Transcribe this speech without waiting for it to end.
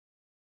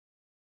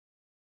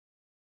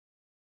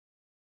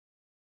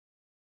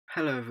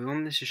Hello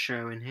everyone, this is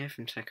Sherwin here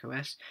from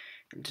TechOS.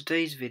 In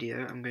today's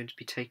video I'm going to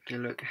be taking a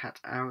look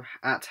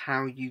at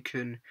how you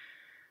can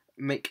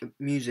make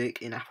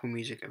music in Apple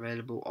Music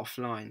available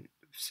offline.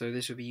 So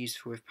this will be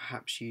useful if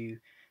perhaps you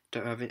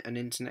don't have an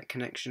internet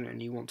connection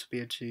and you want to be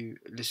able to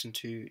listen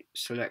to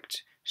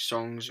select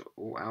songs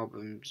or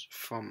albums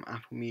from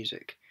Apple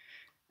Music.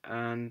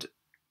 And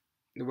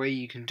the way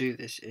you can do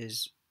this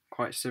is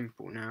quite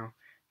simple. Now,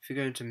 if you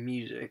go into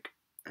Music,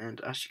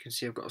 and as you can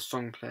see I've got a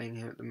song playing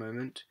here at the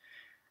moment,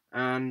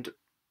 and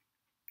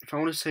if I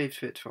want to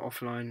save it for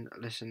offline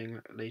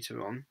listening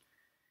later on,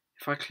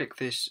 if I click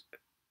these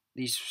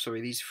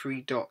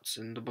three dots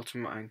in the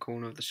bottom right hand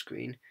corner of the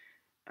screen,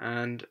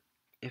 and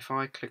if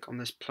I click on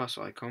this plus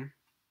icon,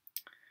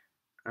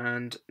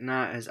 and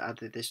now it has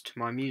added this to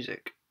my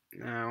music.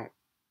 Now,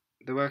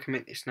 the way I can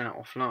make this now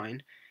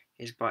offline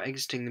is by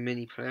exiting the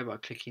mini player by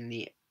clicking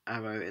the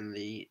arrow in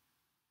the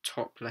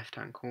top left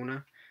hand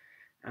corner,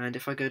 and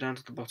if I go down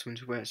to the bottom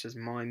to where it says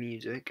My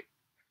Music,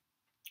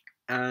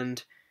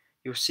 and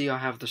you'll see I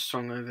have the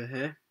song over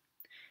here.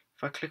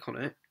 If I click on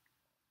it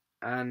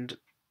and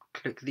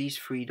click these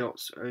three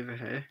dots over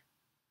here,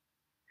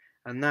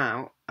 and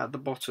now at the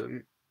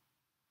bottom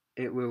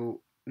it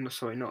will, no,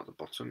 sorry, not at the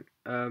bottom,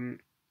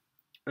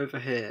 over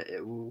here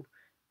it will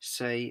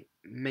say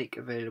make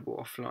available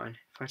offline.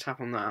 If I tap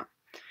on that,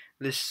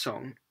 this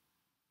song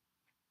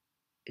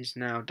is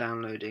now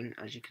downloading,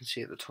 as you can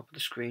see at the top of the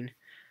screen,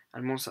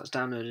 and once that's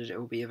downloaded it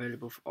will be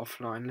available for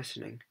offline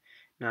listening.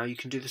 Now you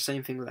can do the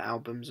same thing with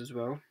albums as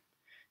well.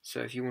 So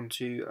if you want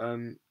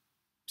to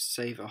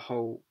save a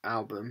whole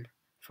album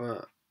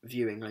for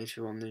viewing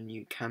later on, then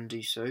you can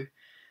do so.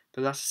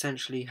 But that's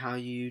essentially how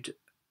you'd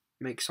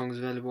make songs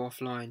available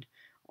offline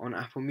on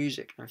Apple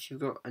Music. Now, if you've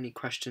got any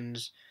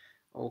questions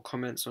or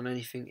comments on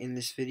anything in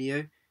this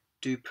video,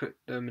 do put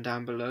them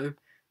down below.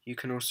 You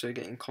can also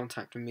get in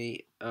contact with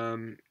me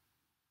in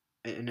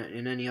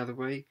any other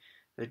way.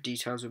 The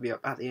details will be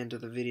up at the end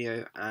of the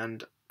video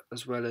and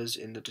as well as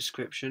in the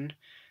description.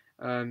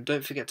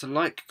 Don't forget to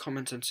like,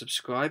 comment and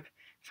subscribe.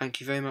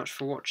 Thank you very much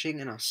for watching,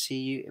 and I'll see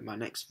you in my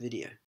next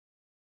video.